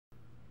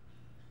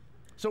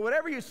So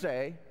whatever you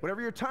say, whatever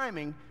your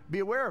timing, be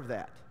aware of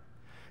that.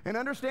 And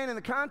understand in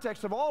the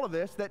context of all of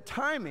this that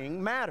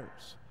timing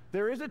matters.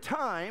 There is a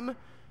time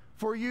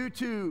for you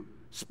to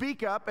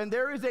speak up, and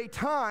there is a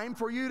time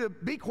for you to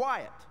be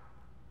quiet.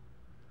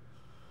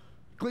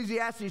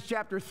 Ecclesiastes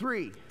chapter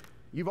 3.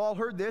 You've all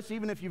heard this,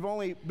 even if you've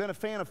only been a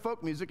fan of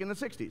folk music in the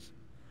 60s.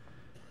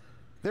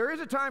 There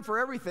is a time for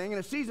everything and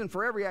a season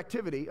for every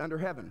activity under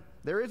heaven.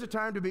 There is a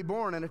time to be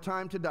born and a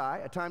time to die,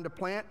 a time to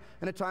plant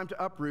and a time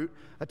to uproot,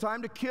 a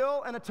time to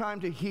kill and a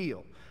time to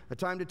heal, a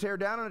time to tear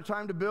down and a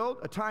time to build,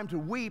 a time to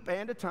weep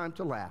and a time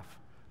to laugh,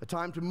 a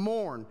time to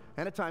mourn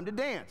and a time to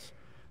dance.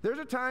 There's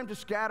a time to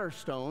scatter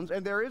stones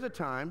and there is a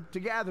time to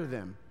gather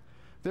them.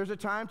 There's a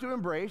time to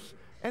embrace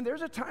and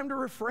there's a time to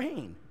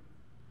refrain.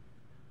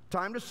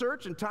 Time to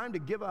search and time to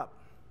give up.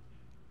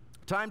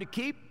 Time to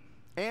keep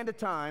and a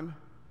time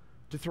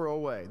to throw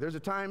away. There's a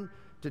time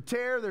to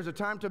tear, there's a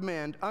time to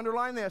mend.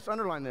 Underline this,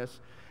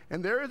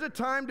 and there is a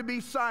time to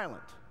be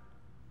silent.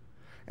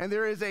 And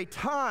there is a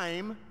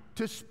time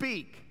to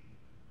speak.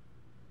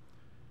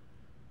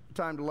 A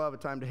time to love, a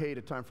time to hate,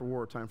 a time for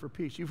war, a time for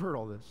peace. You've heard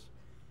all this.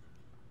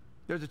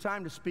 There's a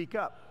time to speak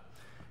up.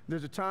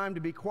 There's a time to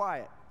be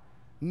quiet.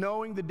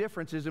 Knowing the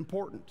difference is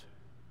important.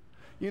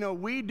 You know,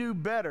 we do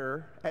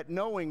better at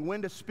knowing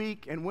when to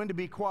speak and when to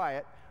be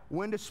quiet,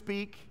 when to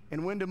speak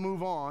and when to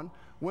move on,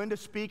 when to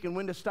speak and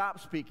when to stop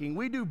speaking.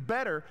 We do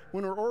better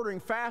when we're ordering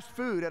fast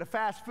food at a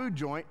fast food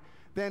joint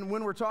than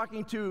when we're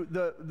talking to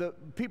the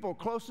people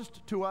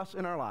closest to us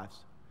in our lives.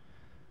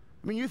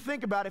 I mean, you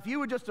think about if you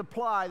would just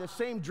apply the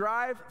same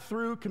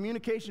drive-through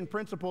communication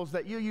principles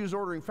that you use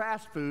ordering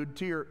fast food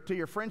to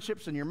your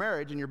friendships and your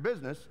marriage and your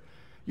business,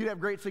 you'd have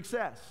great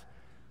success.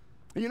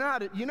 You know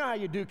how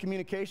you do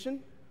communication?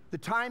 The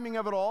timing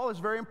of it all is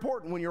very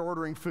important when you're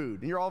ordering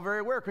food, and you're all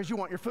very aware because you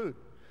want your food.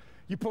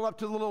 You pull up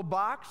to the little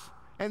box,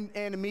 and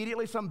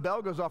immediately some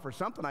bell goes off or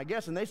something, I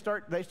guess, and they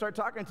start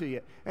talking to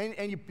you.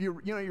 And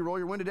you roll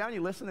your window down,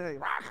 you listen,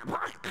 and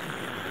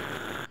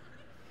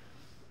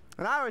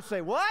and I always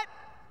say, what?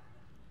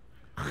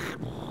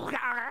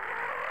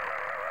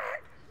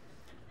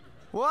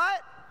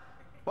 What?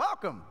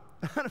 Welcome.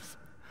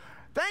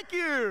 Thank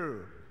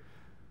you.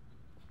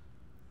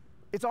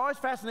 It's always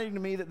fascinating to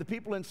me that the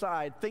people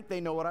inside think they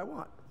know what I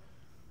want.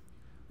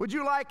 Would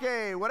you like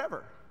a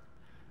whatever?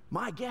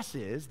 My guess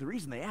is the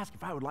reason they ask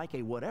if I would like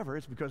a whatever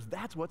is because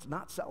that's what's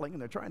not selling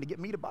and they're trying to get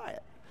me to buy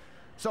it.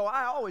 So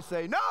I always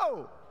say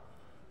no.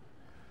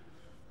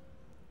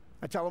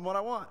 I tell them what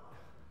I want.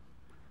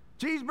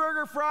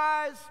 Cheeseburger,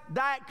 fries,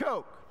 Diet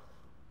Coke.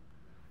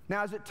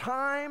 Now, is it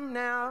time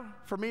now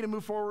for me to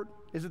move forward?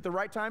 Is it the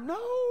right time?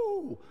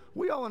 No.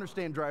 We all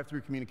understand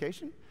drive-through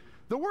communication.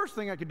 The worst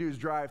thing I could do is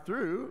drive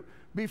through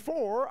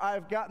before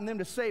I've gotten them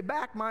to say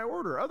back my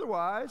order.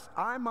 Otherwise,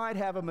 I might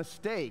have a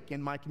mistake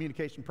in my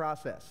communication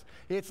process.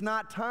 It's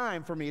not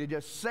time for me to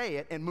just say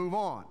it and move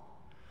on.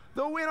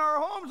 Though in our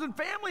homes and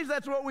families,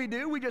 that's what we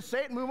do. We just say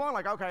it and move on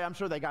like, okay, I'm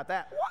sure they got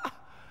that. What?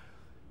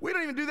 We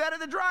don't even do that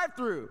at the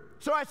drive-through.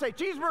 So I say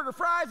cheeseburger,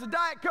 fries, and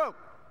Diet Coke.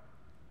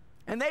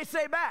 And they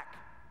say back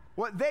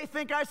what they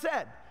think I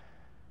said.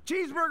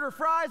 Cheeseburger,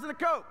 fries, and a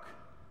Coke.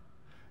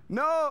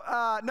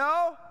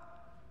 No,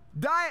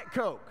 Diet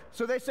Coke.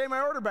 So they say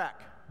my order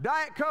back.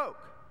 Diet Coke.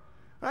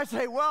 And I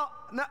say, well,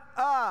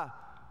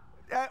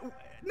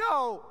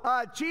 no,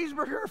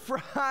 cheeseburger,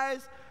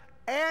 fries,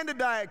 and a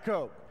Diet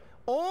Coke.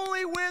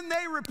 Only when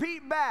they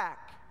repeat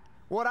back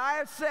what I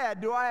have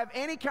said do I have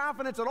any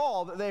confidence at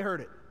all that they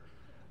heard it.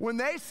 When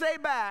they say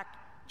back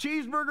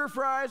cheeseburger,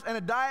 fries, and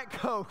a Diet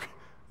Coke,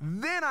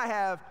 then I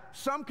have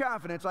some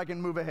confidence I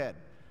can move ahead.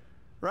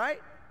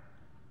 Right?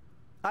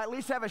 I at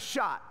least have a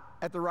shot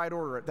at the right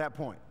order at that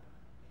point.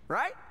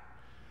 Right?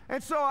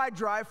 And so I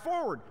drive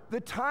forward. The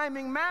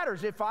timing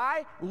matters. If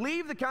I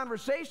leave the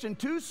conversation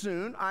too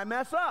soon, I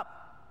mess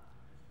up.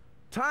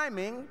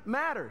 Timing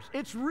matters.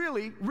 It's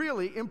really,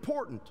 really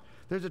important.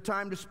 There's a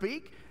time to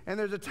speak, and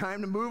there's a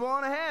time to move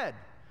on ahead.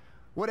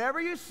 Whatever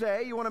you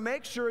say, you want to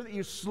make sure that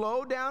you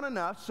slow down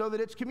enough so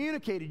that it's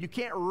communicated. You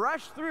can't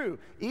rush through.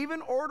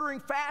 Even ordering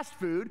fast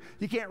food,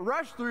 you can't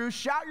rush through,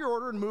 shout your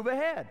order, and move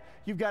ahead.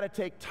 You've got to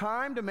take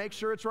time to make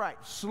sure it's right.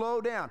 Slow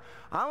down.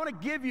 I want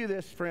to give you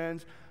this,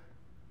 friends.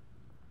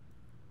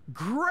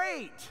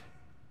 Great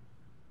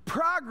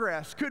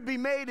progress could be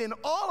made in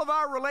all of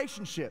our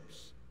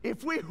relationships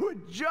if we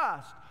would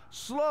just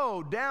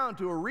slow down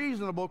to a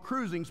reasonable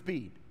cruising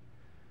speed.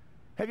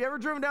 Have you ever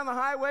driven down the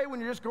highway when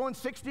you're just going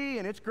 60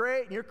 and it's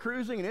great and you're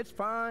cruising and it's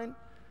fine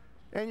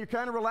and you're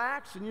kind of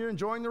relaxed and you're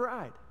enjoying the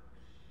ride?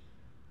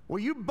 Well,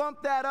 you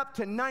bump that up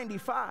to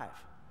 95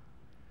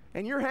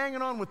 and you're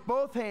hanging on with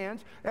both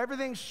hands,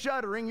 everything's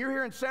shuddering, you're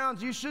hearing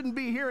sounds you shouldn't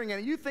be hearing,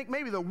 and you think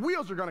maybe the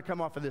wheels are going to come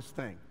off of this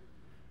thing.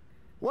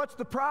 What's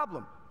the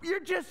problem? You're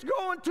just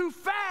going too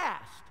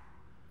fast.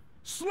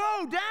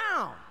 Slow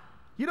down.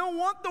 You don't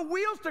want the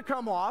wheels to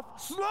come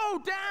off. Slow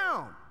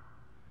down.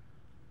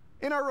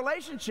 In our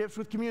relationships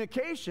with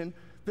communication,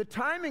 the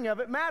timing of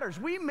it matters.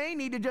 We may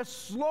need to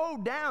just slow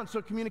down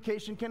so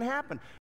communication can happen.